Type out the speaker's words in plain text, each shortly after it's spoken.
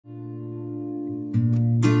I'm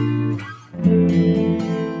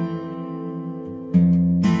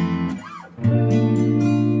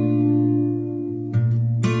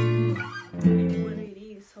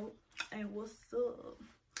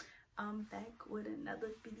back with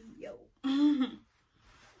another video.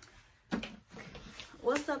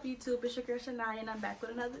 What's up, YouTube? It's your girl Shania, and I'm back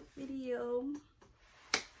with another video.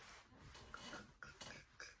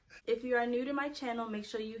 If you are new to my channel, make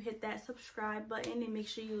sure you hit that subscribe button and make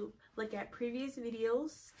sure you look at previous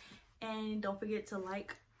videos, and don't forget to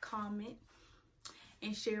like, comment,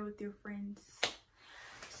 and share with your friends.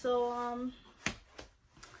 So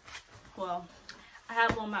well, I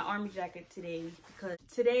have on my army jacket today because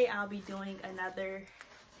today I'll be doing another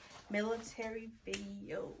military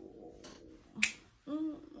video.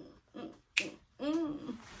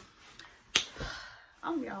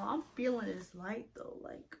 I'm feeling this light though.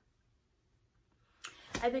 Like,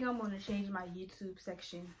 I think I'm going to change my YouTube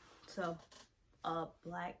section to a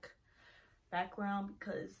black background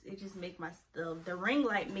because it just make my the ring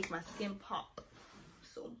light make my skin pop.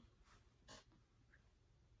 So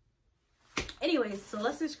anyways, so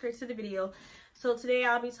let's get straight to the video. So today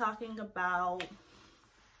I'll be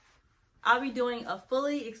doing a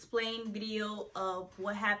fully explained video of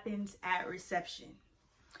what happens at reception.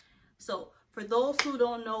 So for those who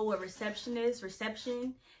don't know what reception is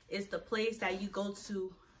the place that you go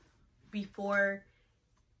to before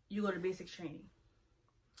you go to basic training.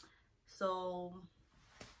 So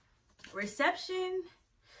reception,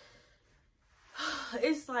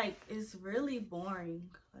 it's really boring.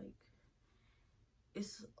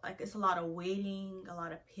 It's a lot of waiting, a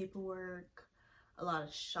lot of paperwork, a lot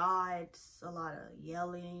of shots, a lot of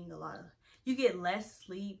yelling, you get less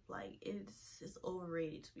sleep. Like, it's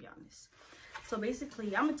overrated, to be honest. So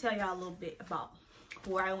basically, I'm gonna tell y'all a little bit about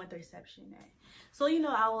where I went to reception at. So, you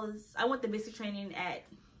know, I went to basic training at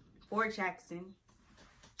Fort Jackson,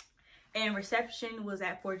 and reception was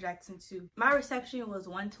at Fort Jackson too. My reception was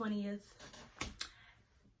 120th.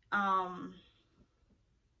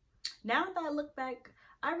 Now that I look back,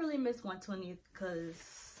 I really miss 120th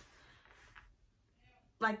because,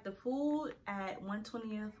 like, the food at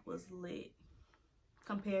 120th was lit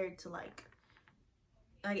compared to like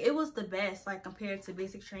it was the best, like, compared to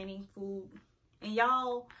basic training food. And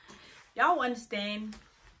y'all understand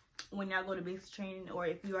when y'all go to basic training, or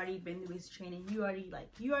if you already been to basic training, you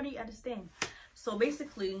already understand. So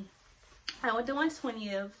basically, I went to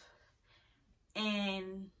 120th,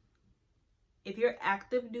 and if you're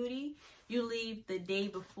active duty, you leave the day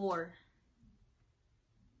before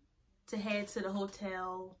to head to the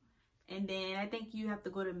hotel, and then I think you have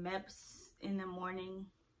to go to MEPS in the morning.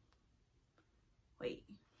 Wait,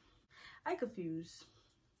 I confused.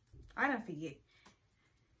 I don't forget.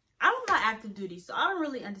 I'm not active duty, so I don't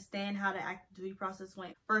really understand how the active duty process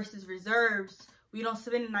went. Versus reserves, we don't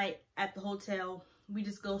spend the night at the hotel. We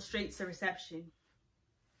just go straight to reception.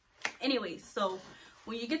 Anyways, so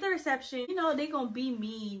when you get to reception, you know, they gonna be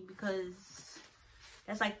mean because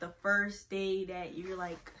that's like the first day that you're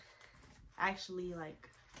like actually like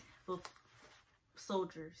with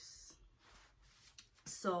soldiers.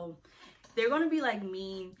 So they're gonna be like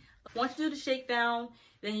mean. Once you do the shakedown,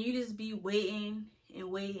 then you just be waiting and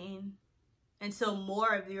waiting until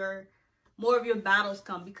more of your battles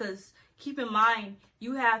come, because keep in mind,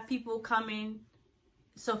 you have people coming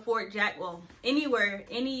to Fort Jack, well, anywhere,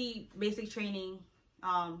 any basic training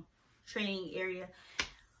training area,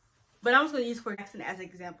 but I'm just going to use Fort Jackson as an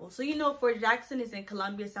example. So, you know, Fort Jackson is in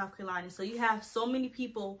Columbia, South Carolina. So you have so many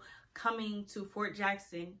people coming to Fort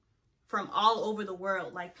Jackson from all over the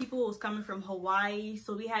world. Like, people was coming from Hawaii,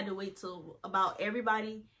 so we had to wait till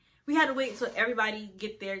everybody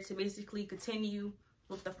get there to basically continue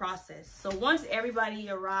with the process. So once everybody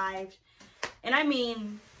arrived, and I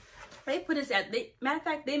mean, they put us matter of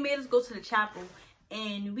fact, they made us go to the chapel,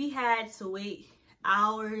 and we had to wait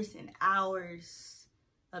hours and hours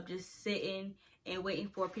of just sitting and waiting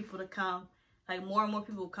for people to come. Like, more and more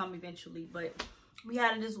people will come eventually, but we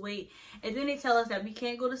had to just wait. And then they tell us that we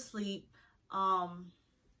can't go to sleep.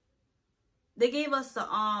 They gave us the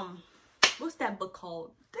what's that book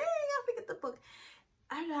called? Dang, I forget the book.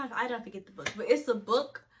 I don't forget the book, but it's a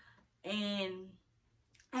book, and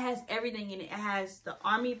it has everything in it. It has the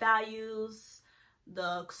Army values,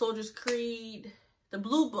 the Soldier's Creed, the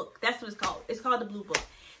Blue Book. That's what it's called. It's called the Blue Book.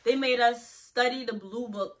 They made us study the Blue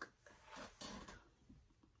Book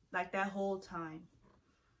like that whole time.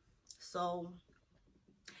 So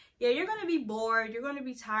yeah, you're gonna be bored. You're gonna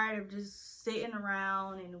be tired of just sitting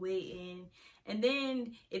around and waiting. And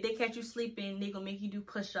then if they catch you sleeping, they're gonna make you do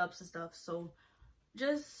push-ups and stuff. So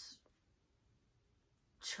just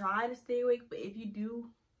try to stay awake. But if you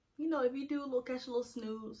do, you know, if you do catch a little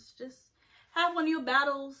snooze, just have one of your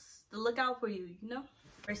battles to look out for you, you know.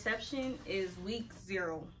 Reception is week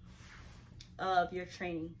 0 of your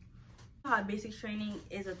training. Basic training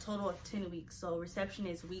is a total of 10 weeks, so reception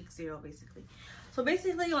is week 0 basically. So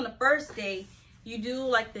basically on the first day, you do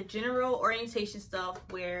like the general orientation stuff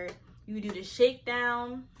where you do the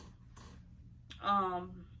shakedown,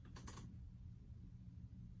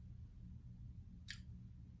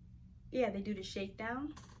 yeah, they do the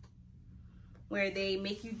shakedown where they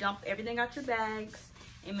make you dump everything out your bags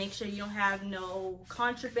and make sure you don't have no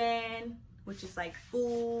contraband, which is like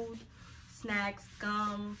food, snacks,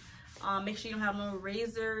 gum. Make sure you don't have no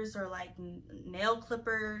razors or like nail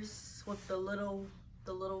clippers with the little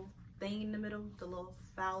thing in the middle, the little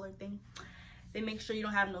fowler thing. They make sure you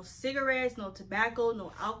don't have no cigarettes, no tobacco,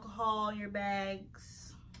 no alcohol in your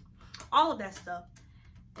bags, all of that stuff.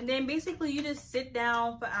 And then basically you just sit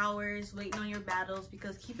down for hours waiting on your battles,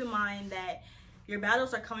 because keep in mind that your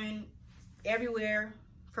battles are coming everywhere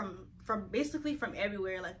from basically from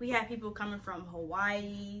everywhere. Like we have people coming from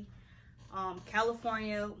Hawaii,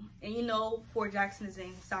 California, and you know Fort Jackson is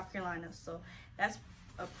in South Carolina, so that's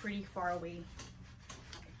a pretty far away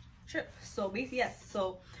trip. So basically, yes,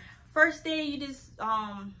 so first day you just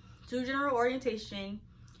do general orientation,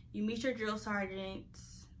 you meet your drill sergeant.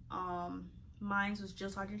 Mine was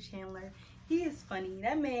Drill Sergeant Chandler. He is funny.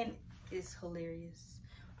 That man is hilarious.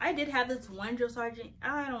 I did have this one drill sergeant,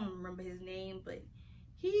 I don't remember his name, but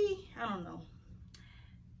I don't know.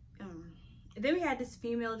 Then we had this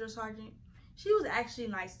female drill sergeant. She was actually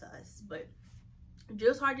nice to us, but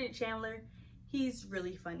Drill Sergeant Chandler, he's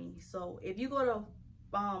really funny. So if you go to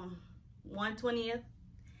 120th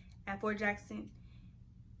at Fort Jackson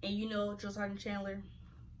and you know Drill Sergeant Chandler,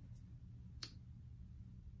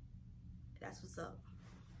 that's what's up.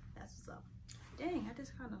 That's what's up. Dang, I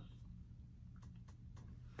just kind of.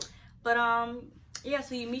 But yeah,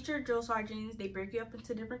 so you meet your drill sergeants. They break you up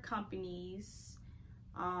into different companies.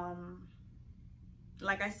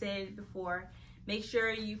 Like I said before, make sure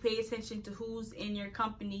you pay attention to who's in your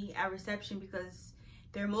company at reception, because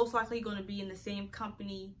they're most likely going to be in the same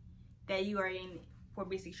company that you are in for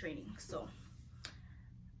basic training. So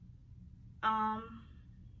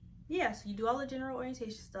yeah, so you do all the general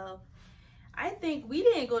orientation stuff. I think we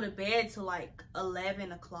didn't go to bed till like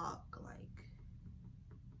 11 o'clock, like,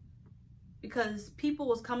 because people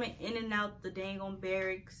was coming in and out the dang on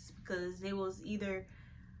barracks, because they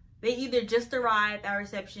either just arrived at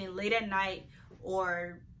reception late at night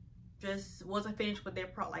or just wasn't finished with their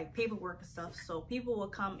paperwork and stuff. So people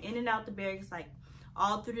would come in and out the barracks like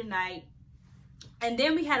all through the night. And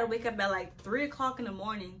then we had to wake up at like 3 o'clock in the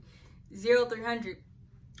morning, 0300.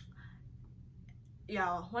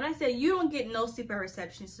 Y'all, when I say you don't get no sleep at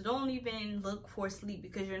reception, so don't even look for sleep,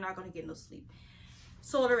 because you're not going to get no sleep.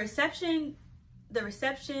 So the reception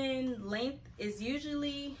length is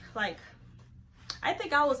usually like, I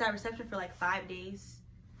think I was at reception for like 5 days.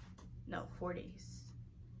 No, 4 days.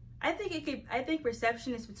 I think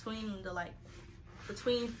reception is between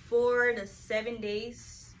 4 to 7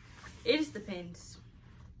 days. It just depends.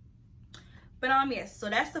 But yes, so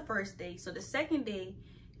that's the first day. So the second day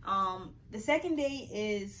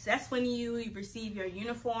is, that's when you receive your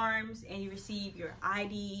uniforms and you receive your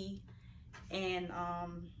ID, and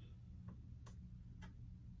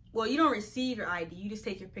well, you don't receive your ID, you just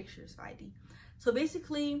take your pictures of ID. So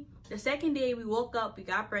basically the second day we woke up, we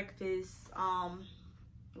got breakfast.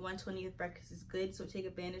 120th breakfast is good, so take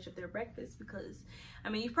advantage of their breakfast, because I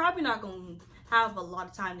mean you're probably not gonna have a lot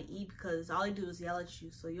of time to eat, because all they do is yell at you,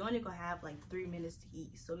 so you're only gonna have like 3 minutes to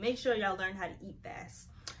eat. So make sure y'all learn how to eat fast.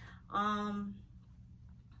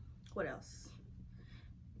 What else?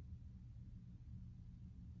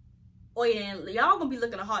 Oh yeah, y'all gonna be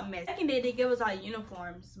looking a hot mess. Second day they give us our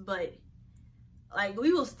uniforms, but like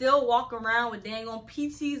we will still walk around with dang on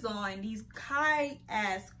PTs on, these high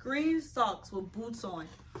ass green socks with boots on.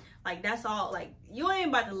 Like that's all. Like you ain't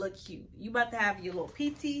about to look cute. You about to have your little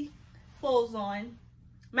PT clothes on.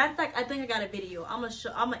 Matter of fact, I think I got a video. I'm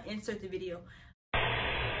gonna insert the video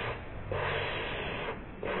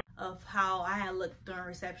of how I had looked during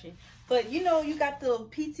reception. But you know, you got the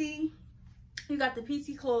PT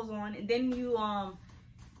clothes on, and then you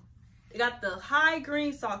got the high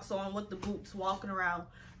green socks on with the boots, walking around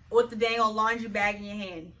with the dang old laundry bag in your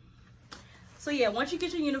hand. So yeah, once you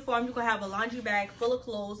get your uniform, you're gonna have a laundry bag full of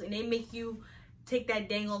clothes, and they make you take that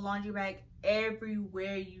dang old laundry bag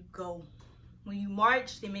everywhere you go. When you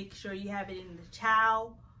march, they make sure you have it in the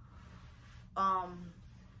chow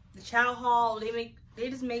hall. They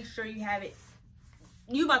just make sure you have it.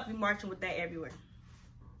 You about to be marching with that everywhere.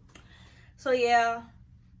 So yeah,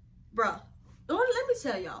 bruh. let me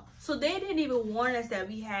tell y'all. So they didn't even warn us that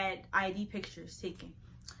we had ID pictures taken.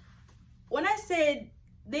 When I said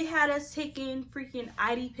they had us taking freaking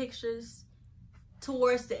ID pictures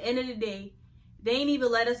towards the end of the day, they ain't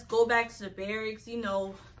even let us go back to the barracks, you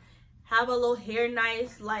know, have a little hair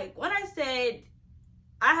nice. Like, when I said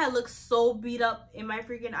I had looked so beat up in my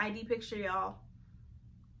freaking ID picture, y'all.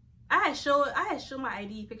 I had showed my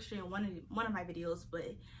ID picture in one of my videos,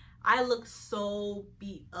 but I looked so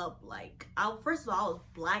beat up. Like, first of all, I was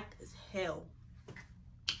black as hell.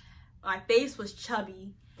 My face was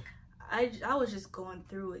chubby. I was just going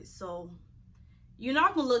through it. So you're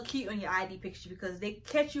not gonna look cute on your ID picture because they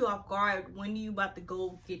catch you off guard when you about to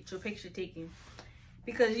go get your picture taken,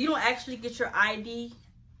 because you don't actually get your ID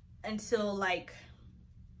until like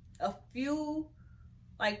a few,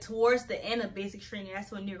 like towards the end of basic training.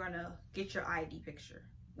 That's when you're gonna get your ID picture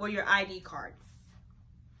or your ID card.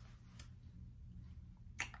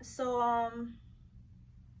 So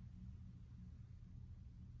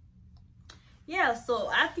yeah,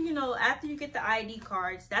 so after you get the ID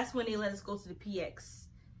cards, that's when they let us go to the PX.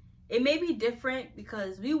 It may be different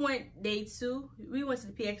because we went day 2. We went to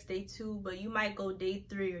the PX day 2, but you might go day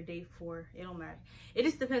 3 or day 4. It don't matter. It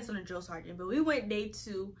just depends on the drill sergeant. But we went day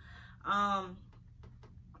 2.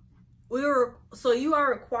 So you are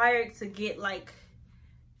required to get like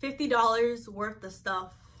 $50 worth of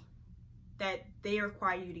stuff that they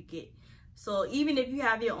require you to get. So even if you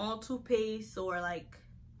have your own toothpaste or like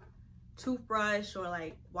toothbrush or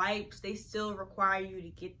like wipes, they still require you to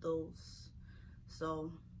get those.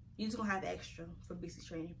 So you just gonna have extra for basic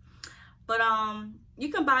training. But you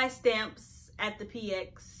can buy stamps at the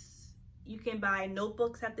PX. You can buy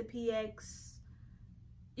notebooks at the PX.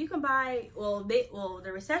 You can buy,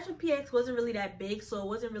 the reception PX wasn't really that big, so it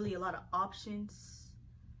wasn't really a lot of options.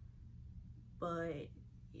 But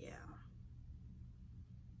yeah.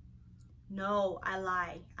 No, I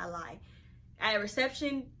lie. At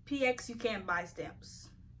reception PX, you can't buy stamps.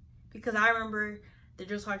 Because I remember the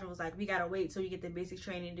drill sergeant was like, we gotta wait till you get the basic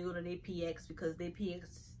training to go to their PX, because they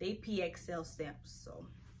PX sell stamps. So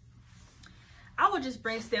I would just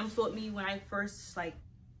bring stamps with me when I first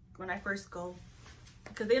go,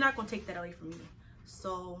 because they're not gonna take that away from you.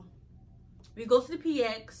 So we go to the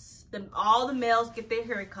PX, all the males get their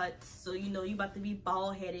haircuts, so you know you about to be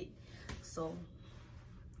bald headed, so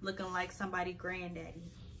looking like somebody granddaddy.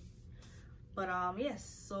 But yes,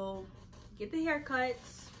 so get the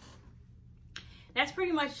haircuts. That's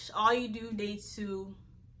pretty much all you do day 2.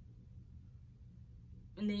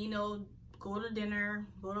 And then, you know, go to dinner,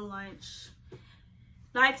 go to lunch.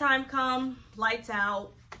 Nighttime come, lights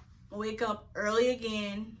out. Wake up early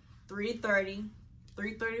again, 3:30,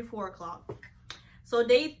 4 o'clock. So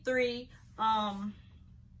day 3,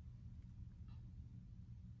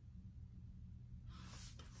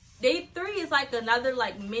 day 3 is like another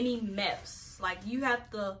like mini MEPS. Like you have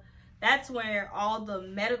to, that's where all the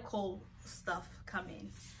medical stuff come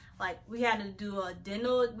in. Like we had to do a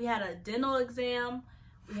dental exam,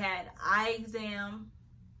 we had eye exam.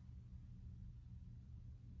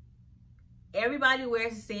 Everybody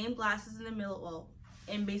wears the same glasses in the middle, well,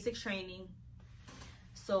 in basic training.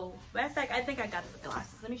 So, matter of fact, I think I got the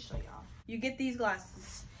glasses. Let me show y'all. You get these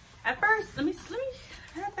glasses. At first, let me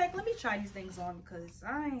try these things on, because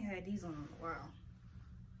I ain't had these on in a while.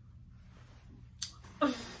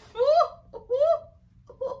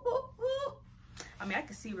 I mean, I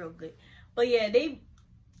can see real good. But yeah,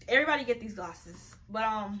 everybody get these glasses.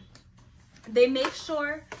 But they make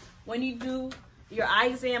sure when you do your eye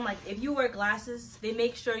exam, like if you wear glasses, they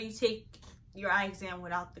make sure you take your eye exam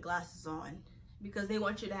without the glasses on, because they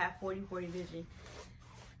want you to have 40/40 vision.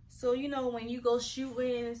 So, you know, when you go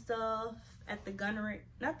shooting and stuff at the gun range,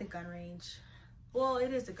 not the gun range. Well,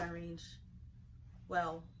 it is a gun range.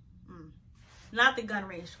 Well, not the gun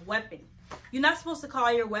range, weapon. You're not supposed to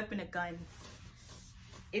call your weapon a gun.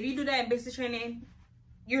 If you do that in basic training,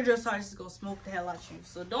 your drill sergeant is gonna smoke the hell out you.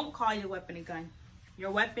 So don't call your weapon a gun.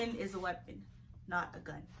 Your weapon is a weapon, not a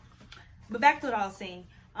gun. But back to what I was saying.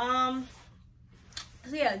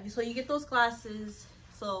 So yeah, so you get those glasses.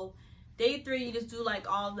 So day 3, you just do like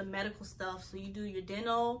all the medical stuff. So you do your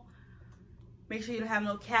dental, make sure you don't have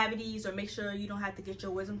no cavities, or make sure you don't have to get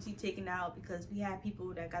your wisdom teeth taken out, because we had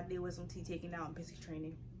people that got their wisdom teeth taken out in basic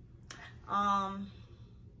training. And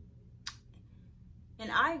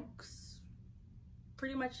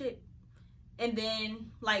pretty much it. And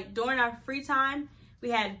then like during our free time, we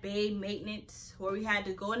had bay maintenance, where we had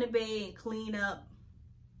to go in the bay and clean up.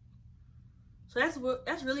 So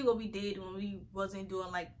that's really what we did when we wasn't doing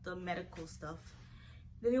like the medical stuff.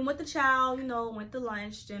 Then we went to chow, you know, went to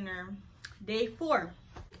lunch, dinner. Day 4,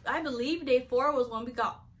 I believe day 4 was when we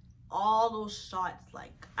got all those shots.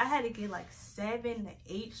 Like, I had to get like 7 to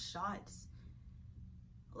 8 shots.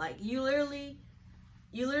 Like, you literally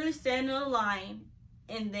stand in a line,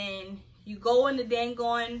 and then you go in the dang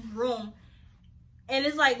on room, and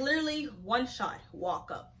it's like literally 1 shot, walk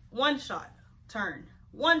up, 1 shot, turn,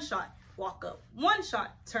 1 shot, walk up, 1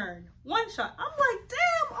 shot, turn, 1 shot. I'm like,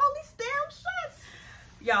 damn, all these damn shots.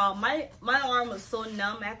 Y'all, my arm was so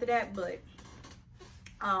numb after that, but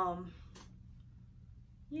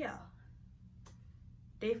yeah.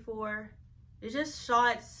 Day 4, it's just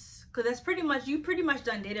shots, because that's pretty much, you pretty much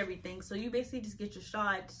done did everything. So you basically just get your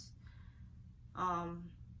shots.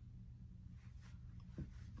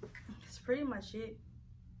 That's pretty much it.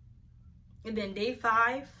 And then day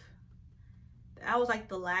 5, that was like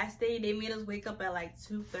the last day. They made us wake up at like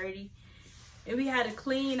 2:30, and we had to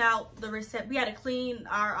clean out the we had to clean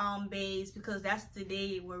our bays, because that's the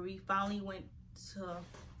day where we finally went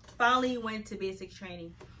to basic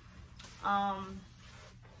training.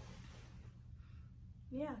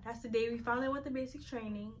 Yeah, that's the day we finally went to basic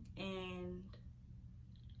training. And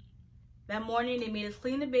that morning they made us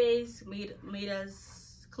clean the bays, made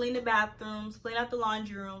us clean the bathrooms, clean out the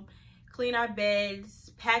laundry room, clean our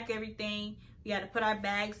beds, pack everything. We had to put our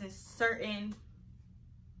bags in certain,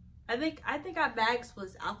 I think our bags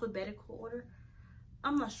was alphabetical order.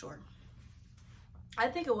 I'm not sure. I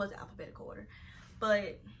think it was alphabetical order.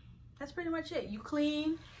 But that's pretty much it. You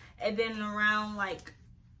clean, and then around like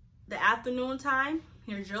the afternoon time,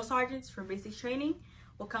 your drill sergeants from basic training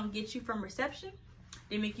will come get you from reception.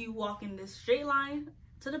 They make you walk in this straight line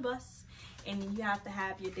to the bus, and you have to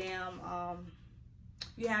have your damn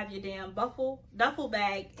duffel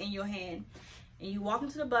bag in your hand, and you walk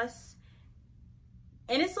into the bus.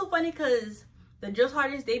 And it's so funny because the drill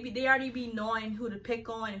sergeants, they already be knowing who to pick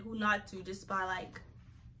on and who not to, just by like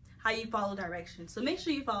how you follow directions. So make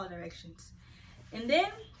sure you follow directions. And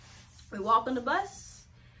then we walk on the bus,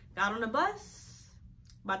 got on the bus,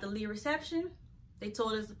 about to leave reception. They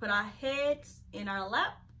told us to put our heads in our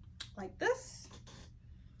lap like this,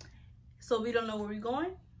 so we don't know where we're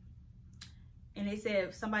going. And they said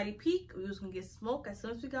if somebody peek, we was gonna get smoke as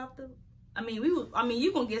soon as we got off the,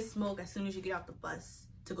 you gonna get smoke as soon as you get off the bus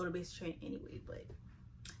to go to basic training anyway, but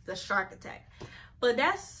the shark attack. But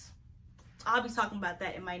I'll be talking about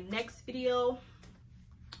that in my next video.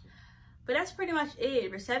 But that's pretty much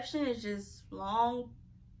it. Reception is just long,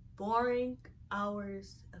 boring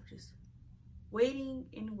hours of just waiting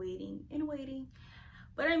and waiting and waiting.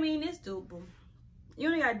 But I mean, it's doable. You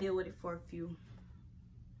only gotta deal with it for a few.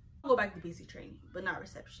 I'll go back to basic training, but not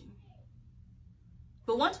reception.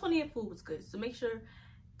 But 120th food was good, so make sure,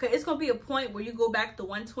 because it's gonna be a point where you go back to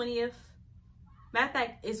 120th. Matter of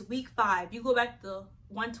fact, it's week 5. You go back to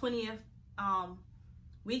 120th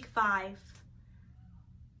week 5,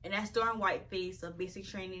 and that's during white phase of basic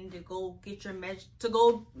training, to go get your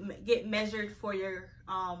get measured for your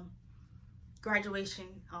graduation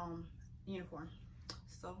uniform.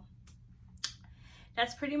 So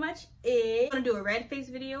that's pretty much it. I'm gonna do a red face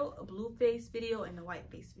video, a blue face video, and a white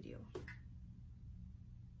face video.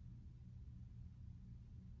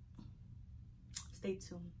 Stay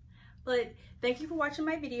tuned. But thank you for watching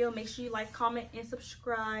my video. Make sure you like, comment, and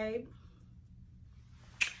subscribe.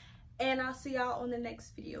 And I'll see y'all on the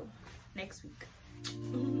next video next week.